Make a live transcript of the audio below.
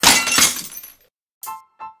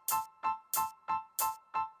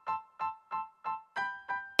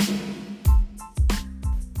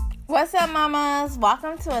What's up, mamas?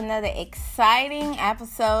 Welcome to another exciting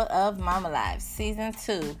episode of Mama Life, Season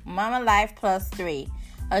 2, Mama Life Plus 3,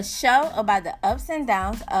 a show about the ups and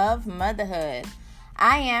downs of motherhood.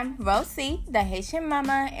 I am Rosie, the Haitian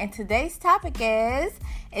mama, and today's topic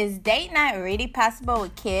is date night really possible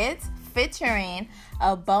with kids? Featuring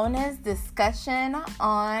a bonus discussion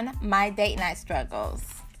on my date night struggles.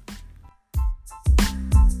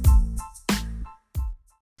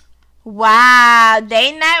 Wow,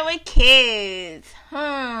 date night with kids.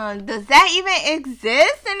 Does that even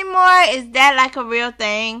exist anymore? Is that like a real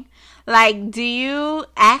thing? Like, do you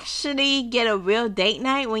actually get a real date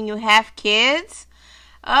night when you have kids?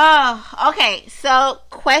 Oh, okay. So,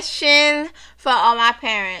 question for all my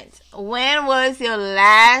parents. When was your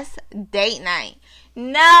last date night?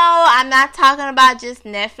 No, I'm not talking about just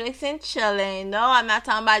Netflix and chilling. No, I'm not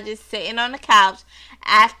talking about just sitting on the couch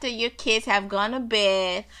after your kids have gone to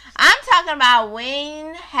bed. I'm talking about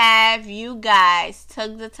when have you guys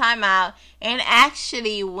took the time out and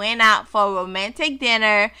actually went out for a romantic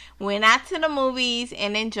dinner, went out to the movies,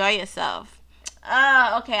 and enjoy yourself.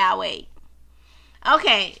 Okay, I'll wait.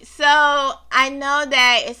 Okay, so I know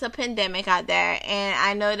that it's a pandemic out there, and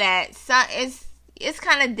I know that it's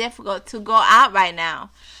kind of difficult to go out right now.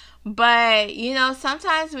 But,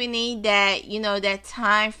 sometimes we need that, that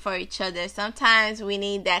time for each other. Sometimes we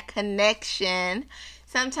need that connection.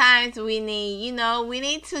 Sometimes we need, we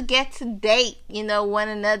need to get to date, one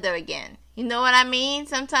another again. You know what I mean?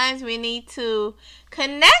 Sometimes we need to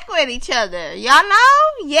connect with each other. Y'all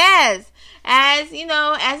know? Yes. As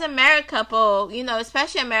a married couple,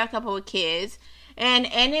 especially a married couple with kids, and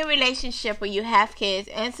any relationship where you have kids,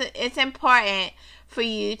 it's important for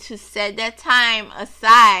you to set that time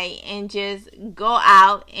aside and just go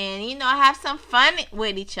out and, have some fun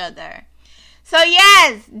with each other. So,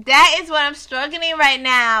 yes, that is what I'm struggling right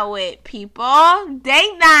now with, people.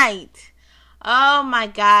 Date night. Oh, my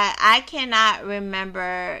God. I cannot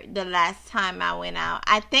remember the last time I went out.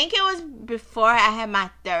 I think it was before I had my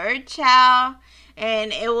third child.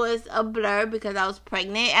 And it was a blur because I was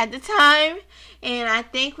pregnant at the time. And I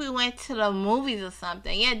think we went to the movies or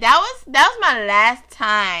something. Yeah, that was my last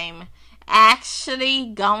time actually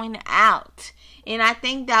going out. And I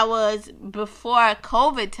think that was before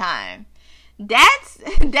COVID time. That's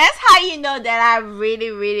how you know that I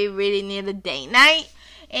really, really, really need a date night.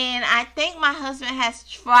 And I think my husband has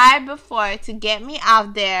tried before to get me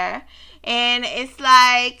out there. And it's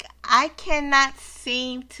like, I cannot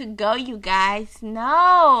seem to go, you guys. No,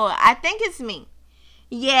 I think it's me.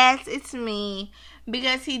 Yes, it's me.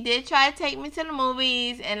 Because he did try to take me to the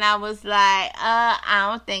movies. And I was like, I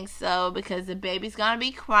don't think so. Because the baby's going to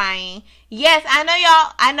be crying. Yes, I know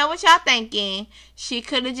y'all. I know what y'all thinking. She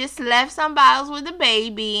could have just left some bottles with the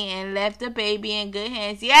baby. And left the baby in good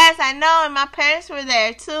hands. Yes, I know. And my parents were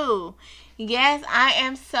there too. Yes, I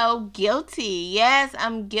am so guilty. Yes,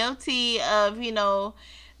 I'm guilty of,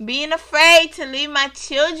 being afraid to leave my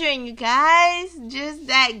children, you guys. Just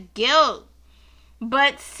that guilt.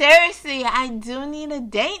 But seriously, I do need a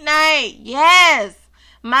date night. Yes.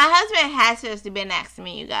 My husband has seriously been asking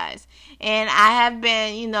me, you guys. And I have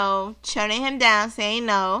been, turning him down, saying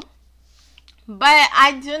no. But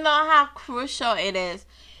I do know how crucial it is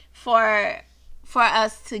for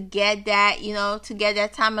us to get that, to get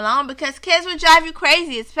that time alone, because kids will drive you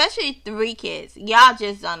crazy, especially 3 kids. Y'all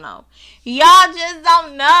just don't know. Y'all just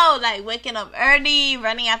don't know. Like, waking up early,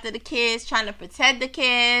 running after the kids, trying to protect the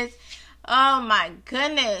kids. Oh, my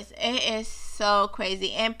goodness. It is so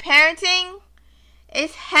crazy. And parenting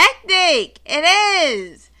is hectic. It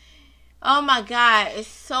is. Oh, my God. It's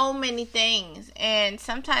so many things. And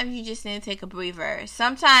sometimes you just need to take a breather.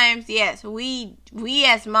 Sometimes, yes, we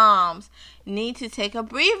as moms need to take a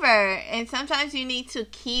breather. And sometimes you need to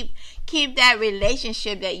keep that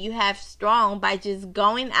relationship that you have strong by just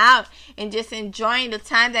going out and just enjoying the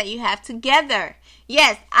time that you have together.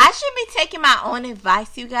 Yes, I should be taking my own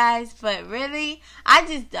advice, you guys, but really, I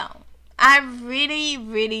just don't. I really,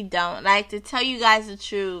 really don't. Like, to tell you guys the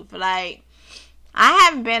truth, like, I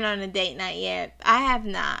haven't been on a date night yet. I have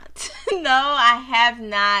not. No, I have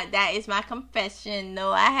not. That is my confession.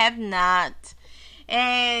 No, I have not.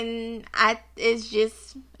 And it's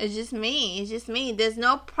just me. It's just me. There's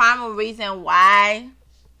no primal reason why.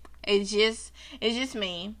 It's just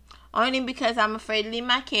me. Only because I'm afraid to leave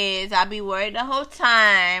my kids. I'll be worried the whole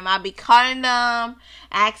time. I'll be calling them,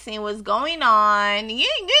 asking what's going on. You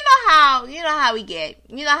know how we get.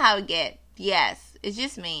 You know how we get. Yes, it's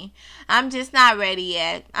just me. I'm just not ready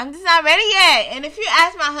yet. And if you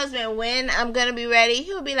ask my husband when I'm going to be ready,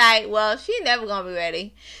 he'll be like, well, she never going to be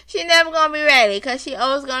ready. She never going to be ready because she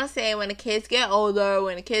always going to say when the kids get older.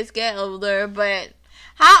 But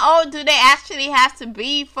How old do they actually have to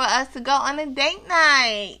be for us to go on a date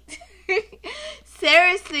night?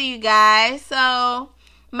 Seriously, you guys. So,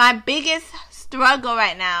 my biggest struggle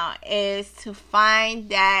right now is to find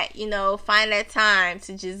that time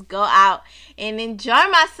to just go out and enjoy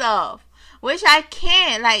myself, which I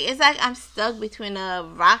can't. Like, it's like I'm stuck between a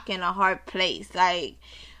rock and a hard place. Like,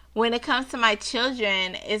 when it comes to my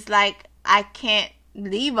children, it's like I can't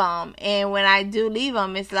leave them, and when I do leave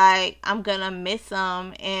them, it's like I'm gonna miss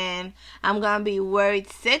them, and I'm gonna be worried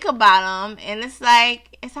sick about them, and it's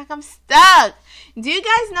like I'm stuck. Do you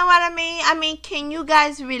guys know what I mean? I mean, can you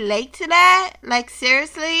guys relate to that? Like,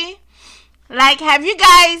 seriously? Like, have you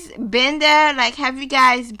guys been there? Like, have you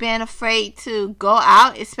guys been afraid to go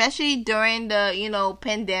out, especially during the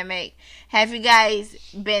pandemic? Have you guys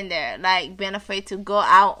been there, like, been afraid to go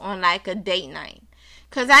out on like a date night?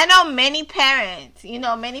 Because I know many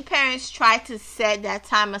parents try to set that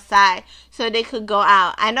time aside so they could go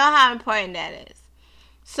out. I know how important that is.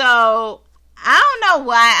 So, I don't know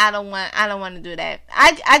why I don't want to do that.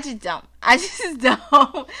 I just don't. I just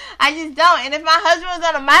don't. I just don't. And if my husband was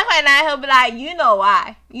on the mic right now, he'll be like, you know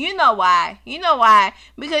why. You know why. You know why.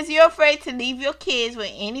 Because you're afraid to leave your kids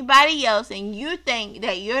with anybody else, and you think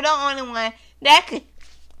that you're the only one that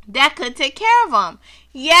could take care of them.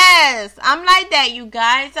 Yes, I'm like that, you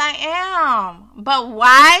guys. I am. But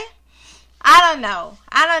why? I don't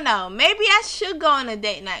know. Maybe I should go on a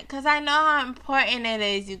date night, because I know how important it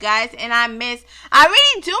is, you guys. And I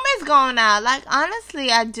really do miss going out. Like,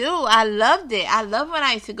 honestly, I do. I loved it. I love when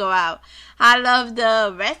I used to go out. I love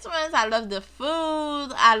the restaurants. I love the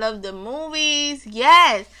food. I love the movies.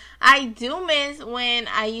 Yes, I do miss when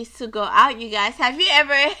I used to go out, you guys. Have you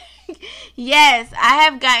ever... Yes, I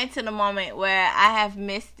have gotten to the moment where I have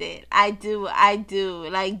missed it. I do.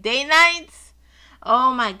 Like, date nights,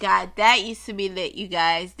 oh my God, that used to be lit, you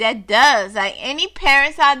guys. That does. Like, any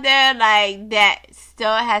parents out there, like, that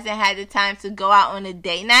still hasn't had the time to go out on a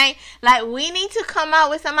date night, like, we need to come out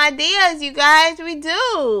with some ideas, you guys. We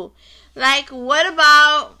do. Like, what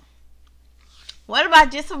about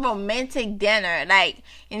just a romantic dinner? Like,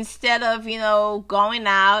 instead of, going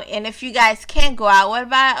out, and if you guys can't go out, what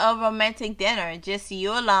about a romantic dinner? Just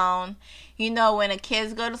you alone. When the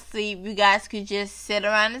kids go to sleep, you guys could just sit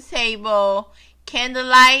around the table,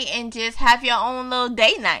 candlelight, and just have your own little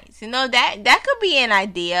date nights. That could be an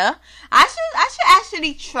idea. I should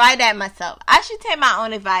actually try that myself. I should take my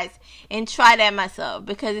own advice and try that myself,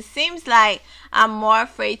 because it seems like I'm more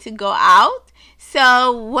afraid to go out.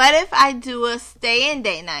 So, what if I do a stay-in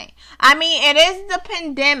date night? I mean, it is the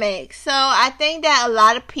pandemic, so I think that a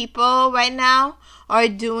lot of people right now are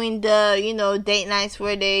doing the, date nights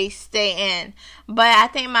where they stay in. But I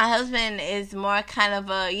think my husband is more kind of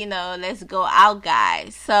a, let's go out guy.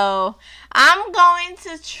 So, I'm going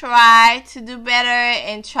to try to do better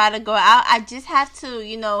and try to go out. I just have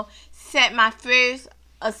to, set my fears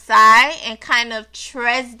aside and kind of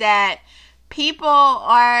trust that people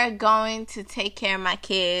are going to take care of my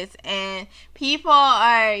kids, and people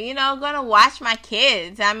are, going to watch my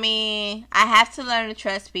kids. I mean, I have to learn to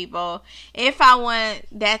trust people if I want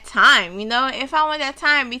that time, if I want that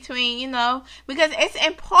time between, because it's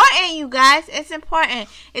important, you guys. It's important,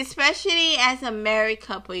 especially as a married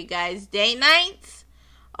couple, you guys. Date nights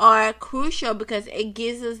are crucial because it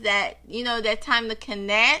gives us that, that time to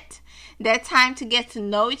connect, that time to get to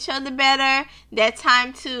know each other better, that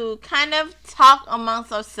time to kind of talk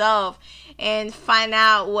amongst ourselves and find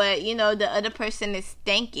out what, the other person is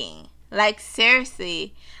thinking. Like,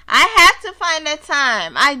 seriously, I have to find that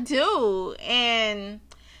time. I do. And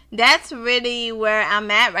that's really where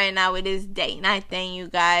I'm at right now with this date night thing, you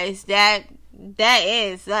guys. That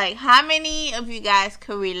is, like, how many of you guys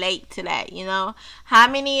could relate to that, How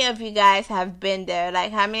many of you guys have been there?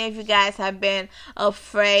 Like, how many of you guys have been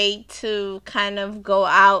afraid to kind of go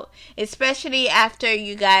out, especially after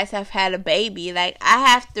you guys have had a baby? Like, I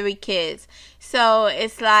have 3 kids, so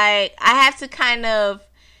it's like I have to kind of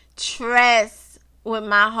trust with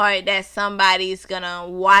my heart that somebody's gonna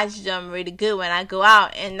watch them really good when I go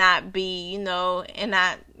out, and not be, not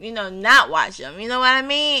watch them, you know what I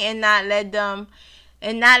mean? And not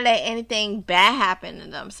let anything bad happen to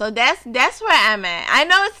them. So that's where I'm at. I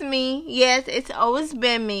know it's me. Yes, it's always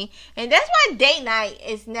been me. And that's why date night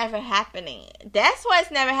is never happening. That's why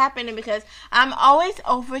it's never happening, because I'm always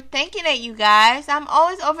overthinking it, you guys. I'm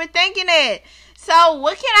always overthinking it. So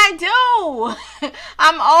what can I do?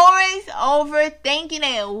 I'm always overthinking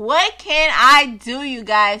it. What can I do, you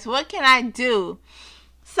guys? What can I do?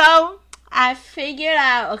 So I figured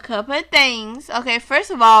out a couple of things. Okay, first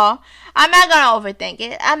of all, I'm not going to overthink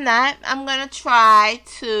it. I'm not. I'm going to try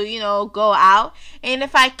to, go out. And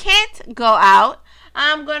if I can't go out,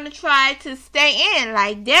 I'm going to try to stay in.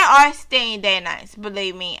 Like, there are staying date nights.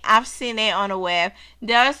 Believe me. I've seen it on the web.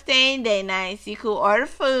 There are staying date nights. You could order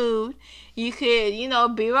food. You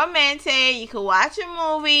could, be romantic. You could watch a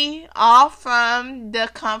movie. All from the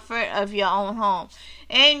comfort of your own home.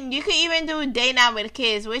 And you could even do a date night with the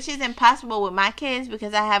kids, which is impossible with my kids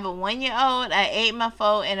because I have a 1-year-old, an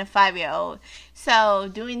 8-month-old, and a 5-year-old. So,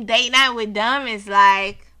 doing date night with them is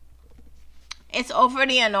like... It's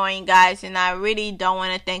overly annoying, guys, and I really don't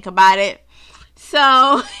want to think about it.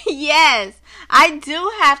 So, yes, I do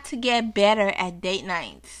have to get better at date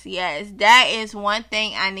nights. Yes, that is one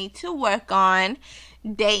thing I need to work on.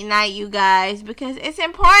 Date night, you guys, because it's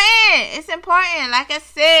important. It's important. Like I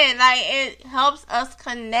said, it helps us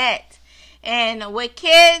connect. And with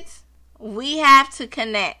kids, we have to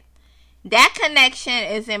connect. That connection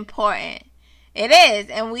is important. It is,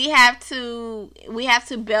 and we have to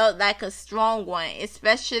build like a strong one.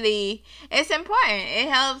 Especially, it's important. It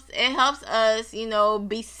helps us,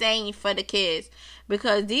 be sane for the kids,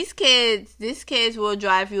 because these kids will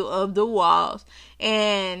drive you up the walls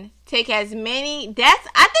and take as many.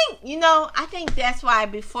 I think that's why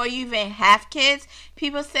before you even have kids,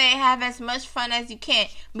 people say have as much fun as you can,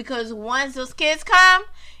 because once those kids come,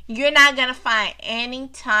 you're not going to find any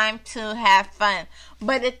time to have fun.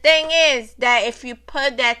 But the thing is that if you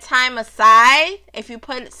put that time aside, if you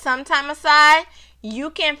put some time aside, you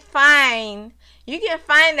can find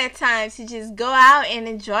that time to just go out and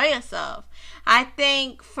enjoy yourself. I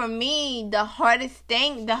think for me, the hardest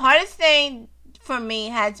thing for me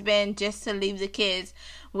has been just to leave the kids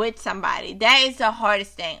with somebody. That is the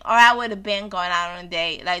hardest thing. Or I would have been going out on a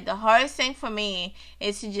date. Like, the hardest thing for me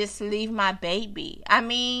is to just leave my baby. I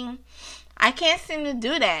mean, I can't seem to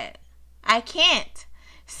do that. I can't.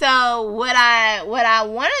 So what I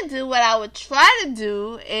want to do, what I would try to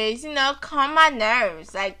do is, calm my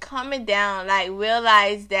nerves. Like, calm it down. Like,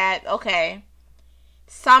 realize that, okay,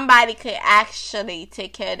 somebody could actually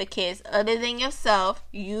take care of the kids other than yourself.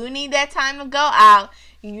 You need that time to go out.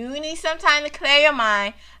 You need some time to clear your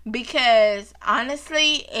mind, because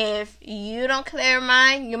honestly, if you don't clear your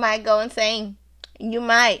mind, you might go insane. You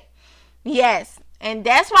might. Yes. And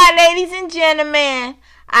that's why, ladies and gentlemen,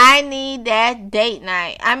 I need that date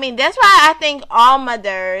night. I mean, that's why I think all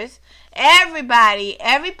mothers, everybody,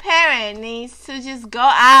 every parent needs to just go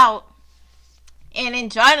out and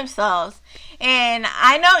enjoy themselves. And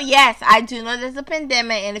I know, yes, I do know there's a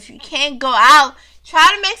pandemic, and if you can't go out, try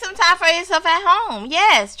to make some time for yourself at home.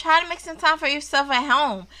 Yes, try to make some time for yourself at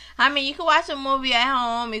home. I mean, you can watch a movie at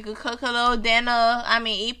home. You can cook a little dinner.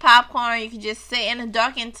 Eat popcorn. You can just sit in the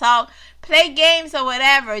dark and talk. Play games or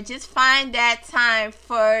whatever. Just find that time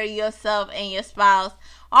for yourself and your spouse,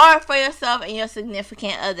 or for yourself and your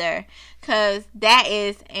significant other, because that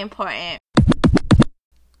is important.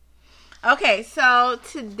 Okay, so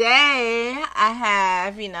today I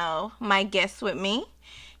have, my guest with me.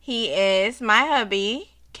 He is my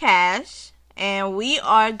hubby, Cash, and we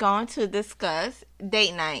are going to discuss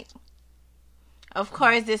date night. Of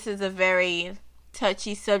course, this is a very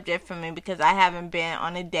touchy subject for me because I haven't been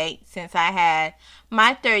on a date since I had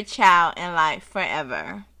my third child in life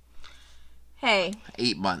forever. Hey.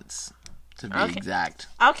 8 months, to be exact.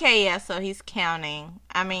 Okay, yeah, so he's counting.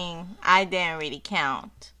 I didn't really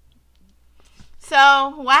count. So,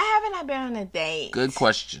 why haven't I been on a date? Good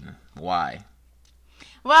question. Why?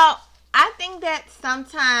 Well, I think that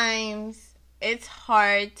sometimes it's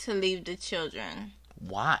hard to leave the children.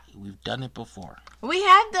 Why? We've done it before. We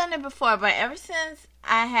have done it before, but ever since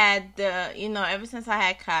I had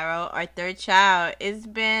Cairo, our third child, it's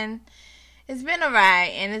been a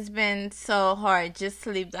ride, and it's been so hard just to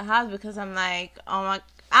leave the house, because I'm like, I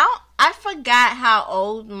forgot how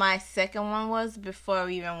old my second one was before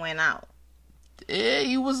we even went out.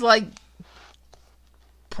 He was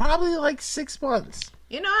probably 6 months.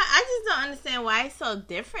 I just don't understand why it's so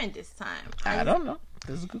different this time. I don't know.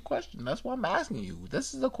 This is a good question. That's why I'm asking you.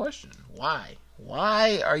 This is the question. Why?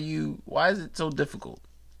 Why is it so difficult?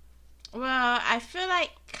 Well, I feel like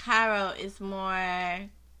Cairo is more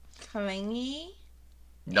clingy.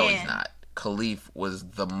 No, he's not. Khalif was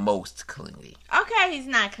the most clingy. Okay, he's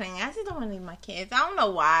not clingy. I just don't want to leave my kids. I don't know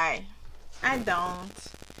why. I don't.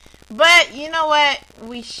 But you know what?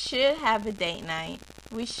 We should have a date night.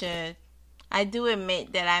 We should. I do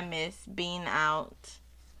admit that I miss being out.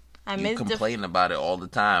 You complain about it all the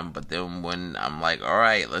time, but then when I'm like, all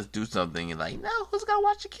right, let's do something, you're like, no, who's gonna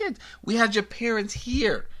watch the kids? We had your parents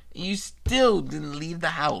here. You still didn't leave the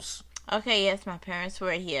house. Okay, yes, my parents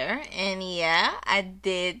were here, and yeah, I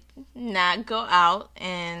did not go out,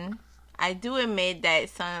 and I do admit that it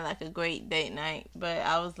sounded like a great date night, but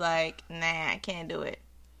I was like, nah, I can't do it.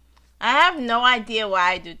 I have no idea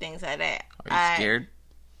why I do things like that. Are you scared?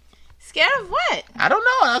 Scared of what? I don't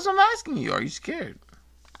know. That's what I'm asking you. Are you scared?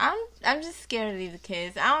 I'm just scared of these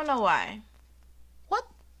kids. I don't know why. What?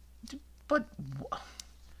 But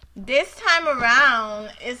this time around,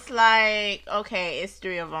 it's like, okay, it's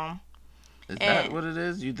 3 of them. Is that what it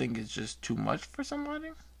is? You think it's just too much for somebody?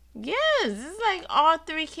 Yes, it's like all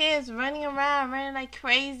 3 kids running around, running like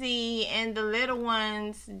crazy, and the little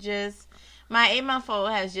ones just... My 8-month-old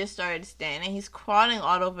has just started standing. He's crawling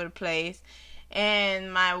all over the place.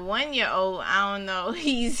 And my 1-year-old, I don't know,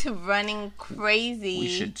 he's running crazy. We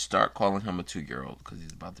should start calling him a 2-year-old because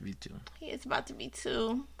he's about to be 2. He is about to be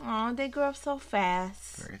 2. Oh, they grow up so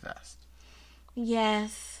fast. Very fast.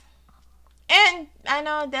 Yes. And I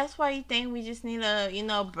know that's why you think we just need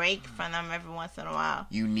a, break from them every once in a while.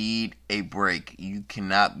 You need a break. You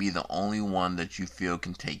cannot be the only one that you feel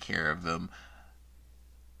can take care of them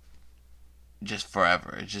just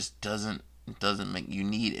forever. It just doesn't make... You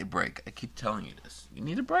need a break. I keep telling you this. You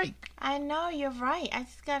need a break. I know, you're right. I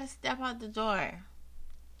just gotta step out the door.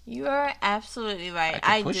 You are absolutely right.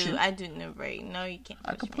 I do need a break. No, you can't.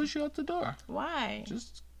 I can push you out the door. Why?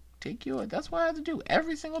 Just take you. That's what I have to do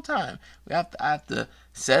every single time. I have to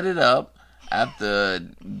set it up. I have to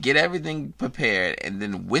get everything prepared and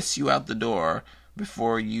then whisk you out the door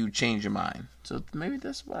before you change your mind. So maybe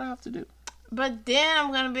that's what I have to do. But then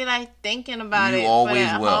I'm going to be like thinking about it. You always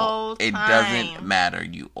for that will. Whole time. It doesn't matter.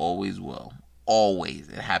 You always will. Always.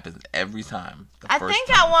 It happens every time. I think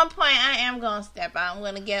at one point I am going to step out. I'm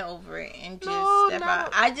going to get over it and just step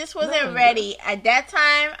out. I just wasn't ready. At that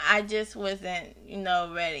time, I just wasn't,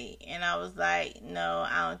 ready. And I was like, no,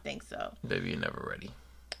 I don't think so. Baby, you're never ready.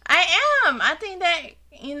 I am. I think that,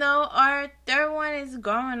 our 3rd one is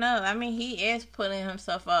growing up. I mean, he is putting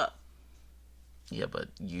himself up. Yeah, but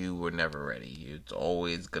you were never ready. It's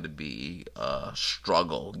always going to be a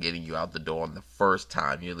struggle getting you out the door on the first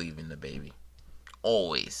time you're leaving the baby.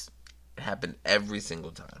 Always. It happened every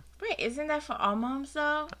single time. Wait, isn't that for all moms,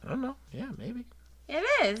 though? I don't know. Yeah, maybe. It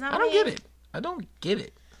is. I don't get it. I don't get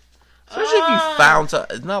it. Especially if you found...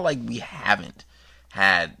 It's not like we haven't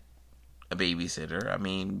had a babysitter. I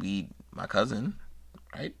mean, my cousin,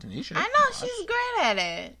 right? Tanisha. I know. She's great at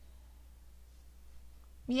it.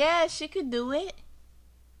 Yeah, she could do it.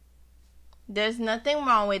 There's nothing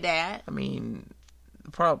wrong with that. I mean,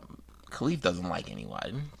 the problem... Khalif doesn't like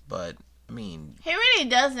anyone, but... I mean, he really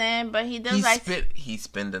doesn't, but he does he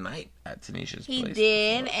spent the night at Tanisha's place. He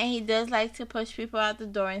did, and he does like to push people out the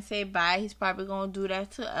door and say bye. He's probably gonna do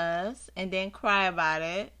that to us and then cry about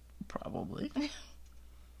it. Probably.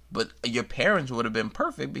 But your parents would have been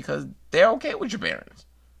perfect because they're okay with your parents.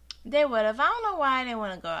 They would have. I don't know why they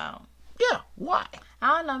want to go out. Yeah, why?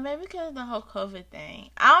 I don't know. Maybe because of the whole COVID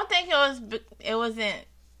thing. I don't think it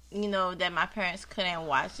wasn't, that my parents couldn't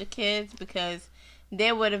watch the kids because they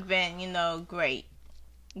would have been, great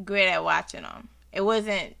at watching them. It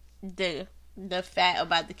wasn't the fact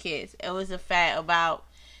about the kids. It was the fact about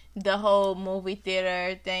the whole movie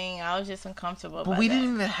theater thing. I was just uncomfortable. But we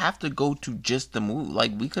didn't even have to go to just the movie.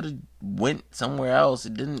 Like, we could have went somewhere else.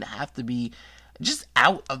 It didn't have to be just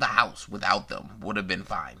out of the house without them. Would have been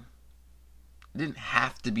fine. It didn't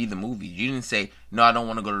have to be the movies. You didn't say, no, I don't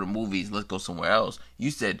want to go to the movies. Let's go somewhere else.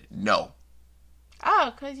 You said no.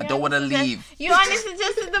 Oh, because I don't want to leave. You only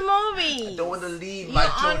suggested the movie. I don't want to leave my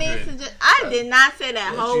children. I did not say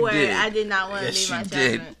that whole word. Did. I did not want to leave my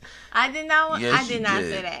children. I did not want. I did not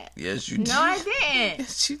say that. Yes, you did. No, I didn't.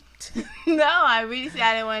 Yes, you did. No, I really said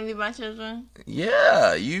I didn't want to leave my children.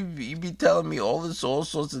 Yeah, you be telling me all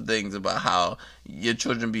sorts of things about how your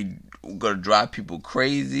children be gonna drive people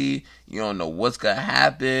crazy. You don't know what's gonna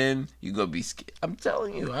happen. You gonna be scared. I'm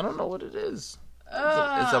telling you, I don't know what it is.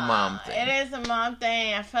 It's a mom thing. It is a mom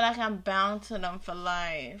thing. I feel like I'm bound to them for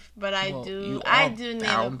life. But I do need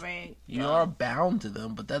a break. You are bound to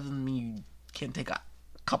them, but that doesn't mean you can't take a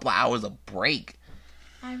couple of hours of break.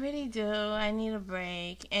 I really do. I need a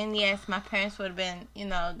break. And yes, my parents would have been,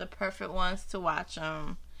 the perfect ones to watch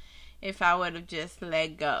them if I would have just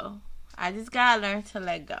let go. I just gotta learn to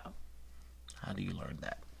let go. How do you learn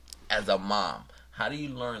that? As a mom, how do you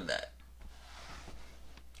learn that?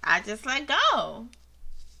 I just let go.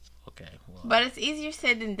 Okay. Well, but it's easier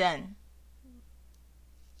said than done.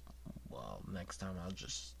 Well, next time I'll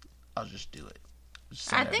just do it.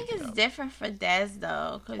 I think it's different for dads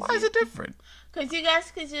though. Why is it different? Because you guys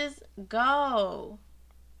could just go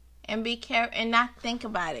and be careful and not think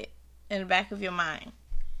about it in the back of your mind.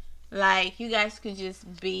 Like, you guys could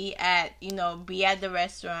just be at the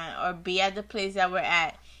restaurant or be at the place that we're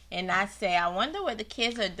at and not say, I wonder what the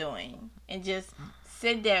kids are doing, and just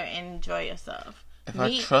sit there and enjoy yourself. If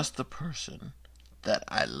I trust the person that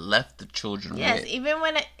I left the children Yes,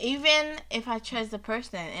 with. even if I trust the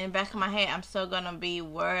person, in the back of my head, I'm still gonna be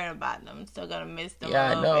worried about them. I'm still gonna miss them. Yeah,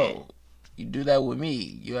 a I little know. bit. You do that with me.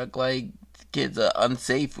 You act like the kids are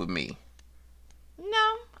unsafe with me.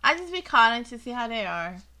 No, I just be calling to see how they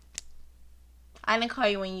are. I didn't call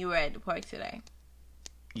you when you were at the park today.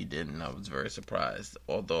 You didn't. I was very surprised.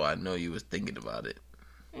 Although I know you was thinking about it.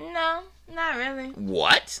 No, not really.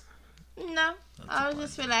 What? No, I was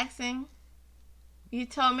just relaxing. You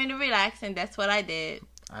told me to relax, and that's what I did.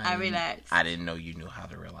 I relaxed. I didn't know you knew how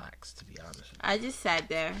to relax, to be honest with you. I just sat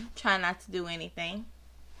there, trying not to do anything.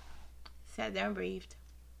 Sat there and breathed.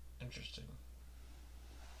 Interesting.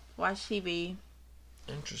 Watched TV.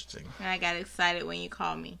 Interesting. And I got excited when you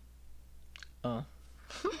called me. Oh.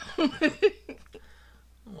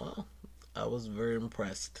 Well, I was very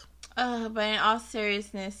impressed. But in all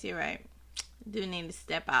seriousness, you're right. Do need to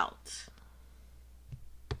step out.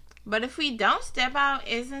 But if we don't step out,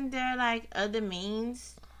 isn't there like other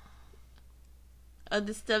means,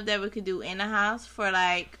 other stuff that we could do in the house for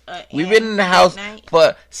like? We've been in the house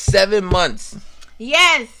for 7 months.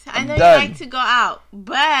 Yes, I know done. you like to go out,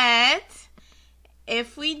 but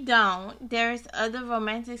if we don't, there's other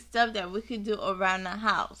romantic stuff that we could do around the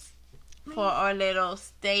house for our little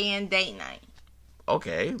stay-in date night.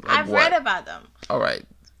 Okay. Like I've read about them. All right.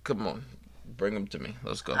 Come on. Bring them to me.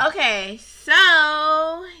 Let's go. Okay,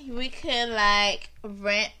 so we could like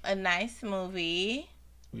rent a nice movie.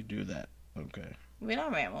 We do that. Okay. We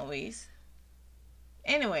don't rent movies.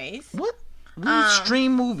 Anyways. What? We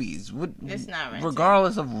stream movies. It's not renting.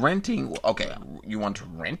 Regardless of renting. Okay. You want to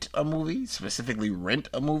rent a movie? Specifically rent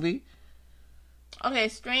a movie? Okay,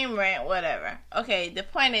 stream, rent, whatever. Okay, the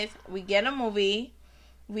point is we get a movie.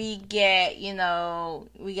 We get,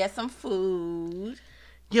 we get some food.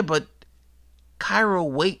 Yeah, but Cairo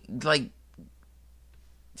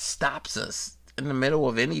stops us in the middle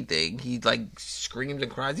of anything. He screams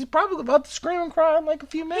and cries. He's probably about to scream and cry in a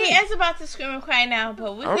few minutes. He is about to scream and cry now,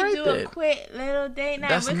 but we could do a quick little date night.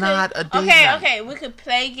 That's not a date night. Okay, we could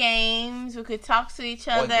play games. We could talk to each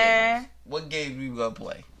other. What games we gonna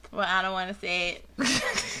play? Well, I don't want to say it.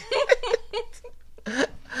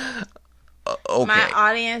 Okay. My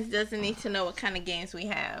audience doesn't need to know what kind of games we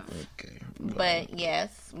have. Okay. But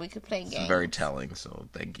yes, we could play games. It's very telling, so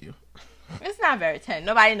thank you. It's not very telling.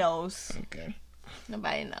 Nobody knows. Okay.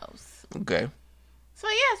 Nobody knows. Okay. So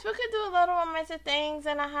yes, we could do a little romantic things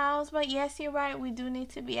in the house. But yes, you're right. We do need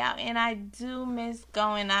to be out. And I do miss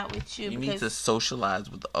going out with you. You need to socialize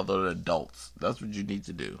with other adults. That's what you need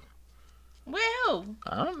to do. With who?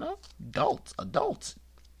 I don't know. Adults.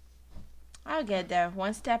 I'll get there.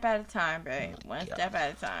 One step at a time, babe. One step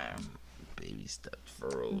at a time. Baby steps,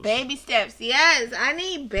 Rose. Baby steps. Yes, I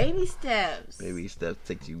need baby steps. Baby steps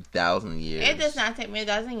takes you 1,000 years. It does not take me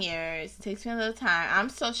 1,000 years. It takes me a little time. I'm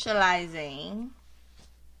socializing.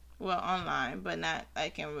 Well, online, but not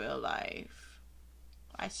like in real life.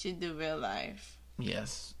 I should do real life.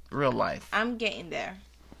 Yes, real life. I'm getting there.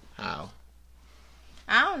 How?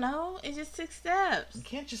 I don't know. It's just 6 steps. You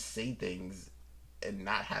can't just say things and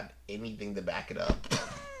not have anything to back it up.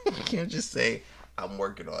 You can't just say, I'm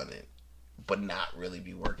working on it, but not really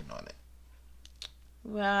be working on it.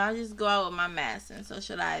 Well, I'll just go out with my mask and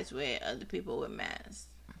socialize with other people with masks.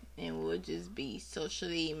 And we'll just be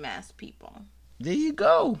socially masked people. There you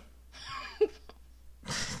go.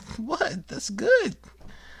 What? That's good.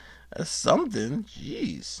 That's something.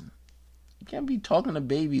 Jeez. You can't be talking to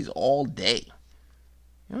babies all day.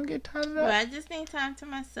 You don't get tired of that? Well, I just need time to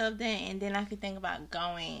myself then, and then I can think about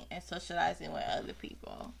going and socializing with other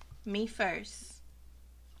people. Me first,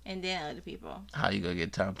 and then other people. How you gonna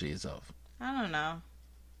get time to yourself? I don't know.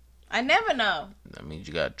 I never know. That means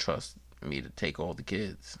you gotta trust me to take all the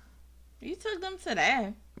kids. You took them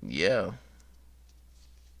today. Yeah.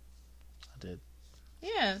 I did.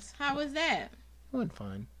 Yes. How was that? It went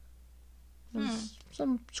fine. There was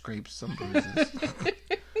some scrapes, some bruises.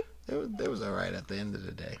 They was alright at the end of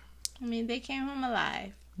the day. I mean, they came home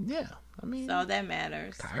alive. Yeah. I mean, so that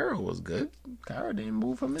matters. Cairo was good. Cairo didn't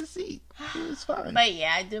move from his seat. He was fine. But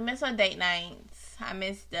yeah, I do miss our date nights. I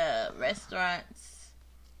miss the restaurants.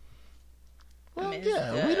 Well,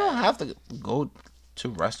 yeah, we don't have to go to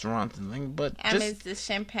restaurants and things, but I miss the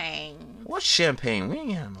champagne. What champagne? We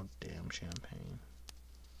ain't have no damn champagne.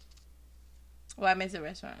 Well, I miss the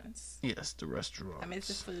restaurants. Yes, the restaurants. I miss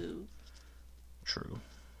the food. True.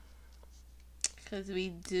 Because we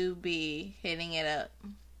do be hitting it up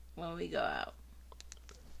when we go out.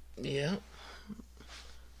 Yeah.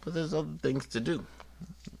 But there's other things to do.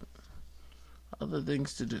 Other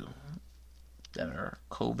things to do that are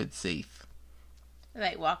COVID safe.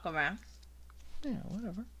 Like walk around. Yeah,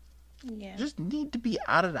 whatever. Yeah. Just need to be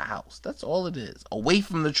out of the house. That's all it is. Away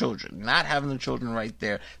from the children. Not having the children right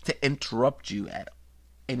there to interrupt you at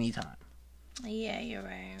any time. Yeah, you're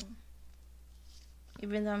right.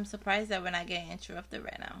 Even though I'm surprised that we're not getting interrupted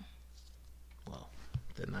right now. Well,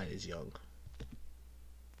 the night is young.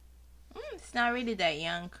 It's not really that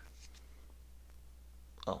young.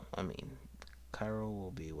 Oh, I mean, Cairo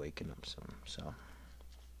will be waking up soon, so.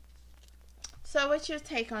 So what's your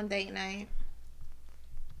take on date night?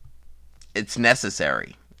 It's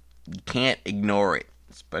necessary. You can't ignore it.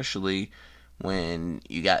 Especially when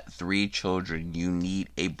you got 3 children. You need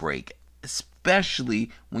a break. Especially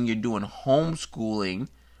when you're doing homeschooling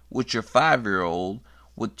with your 5-year-old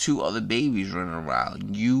with 2 other babies running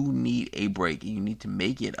around. You need a break. And you need to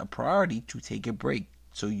make it a priority to take a break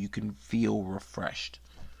so you can feel refreshed.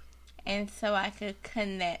 And so I could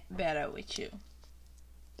connect better with you.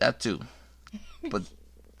 That too. But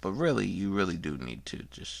really, you really do need to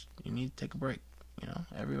you need to take a break. You know,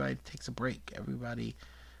 everybody takes a break. Everybody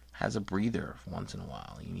has a breather once in a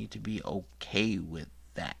while. You need to be okay with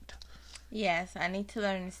that. Yes, I need to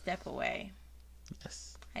learn to step away.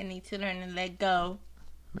 Yes. I need to learn to let go.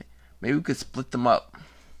 Maybe we could split them up.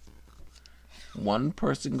 One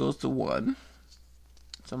person goes to one.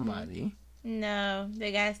 Somebody. No,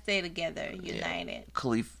 they gotta stay together, united. Yeah.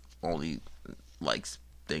 Khalif only likes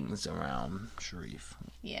things around Sharif.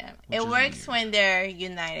 Yeah, it works when they're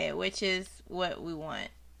united, which is what we want.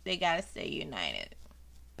 They gotta stay united.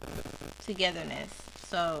 Togetherness.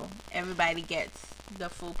 So everybody gets the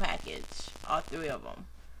full package. All 3 of them.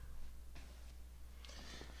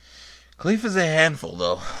 Khalif is a handful,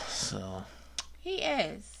 though. So He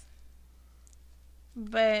is.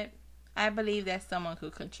 But I believe that someone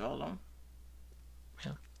could control him.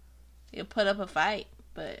 Yeah. He'll put up a fight,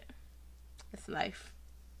 but it's life.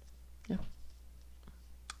 Yeah.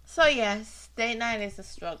 So yes, date night is a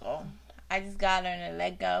struggle. I just gotta learn to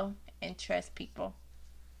let go and trust people.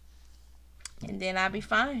 And then I'll be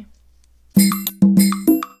fine.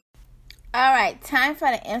 Alright, time for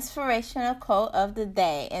the inspirational quote of the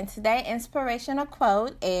day. And today's inspirational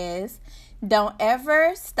quote is, don't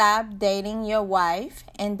ever stop dating your wife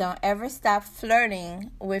and don't ever stop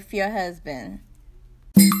flirting with your husband.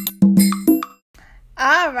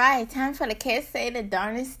 Alright, time for the kids say the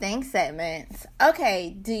darndest things segments.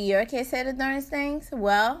 Okay, do your kids say the darndest things?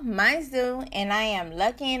 Well, mine's do, and I am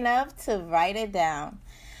lucky enough to write it down.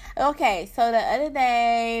 Okay, so the other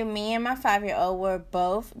day, me and my 5-year-old were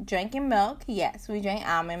both drinking milk. Yes, we drank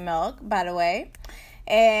almond milk, by the way.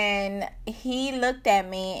 And he looked at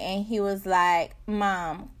me and he was like,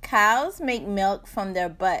 Mom, cows make milk from their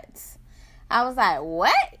butts. I was like,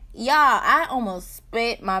 what? Y'all, I almost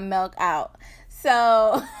spit my milk out.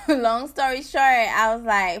 So, long story short, I was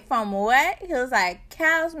like, from what? He was like,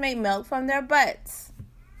 cows make milk from their butts.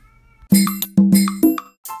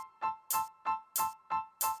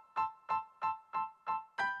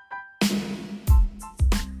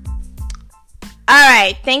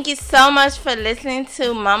 Alright, thank you so much for listening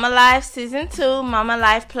to Mama Life Season 2, Mama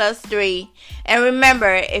Life Plus 3. And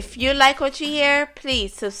remember, if you like what you hear,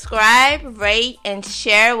 please subscribe, rate, and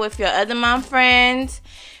share with your other mom friends,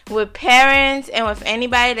 with parents, and with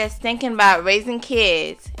anybody that's thinking about raising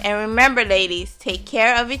kids. And remember, ladies, take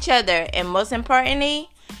care of each other. And most importantly,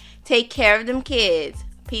 take care of them kids.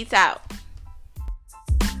 Peace out.